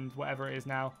 100 and whatever it is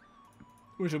now,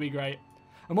 which will be great.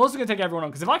 I'm also going to take everyone on,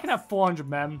 because if I can have 400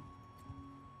 men,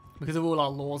 because of all our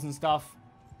laws and stuff,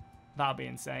 that would be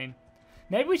insane.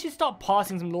 Maybe we should start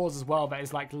passing some laws as well that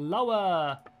is like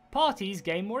lower parties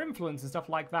gain more influence and stuff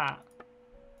like that.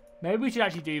 Maybe we should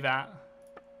actually do that.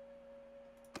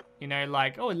 You know,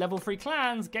 like, oh, level 3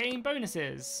 clans gain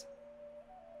bonuses.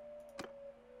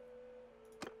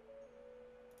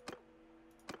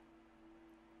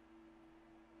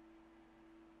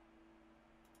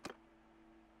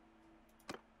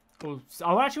 Cool. So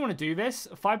I actually want to do this.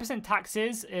 5%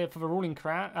 taxes for the ruling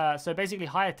crown. So basically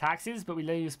higher taxes, but we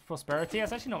lose prosperity.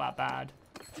 That's actually not that bad.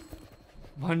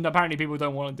 And apparently people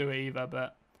don't want to do it either,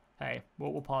 but hey,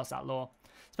 we'll pass that law.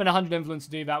 Spend 100 influence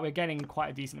to do that. We're getting quite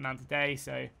a decent amount today,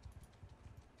 so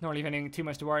not really anything too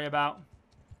much to worry about.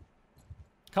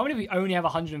 Can't believe we only have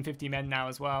 150 men now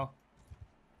as well.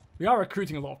 We are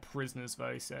recruiting a lot of prisoners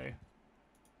though, so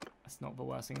that's not the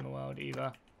worst thing in the world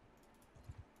either.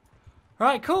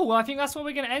 Alright, cool. Well, I think that's where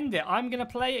we're going to end it. I'm going to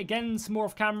play again some more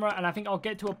off camera, and I think I'll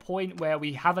get to a point where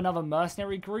we have another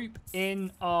mercenary group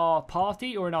in our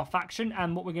party or in our faction,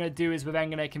 and what we're going to do is we're then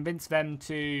going to convince them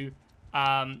to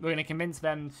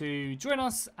join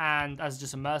us, and as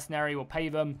just a mercenary, we'll pay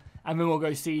them, and then we'll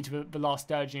go siege the last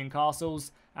Sturgian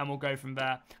castles, and we'll go from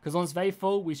there. Because once they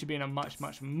fall, we should be in a much,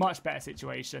 much, much better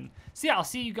situation. So yeah, I'll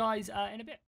see you guys in a bit.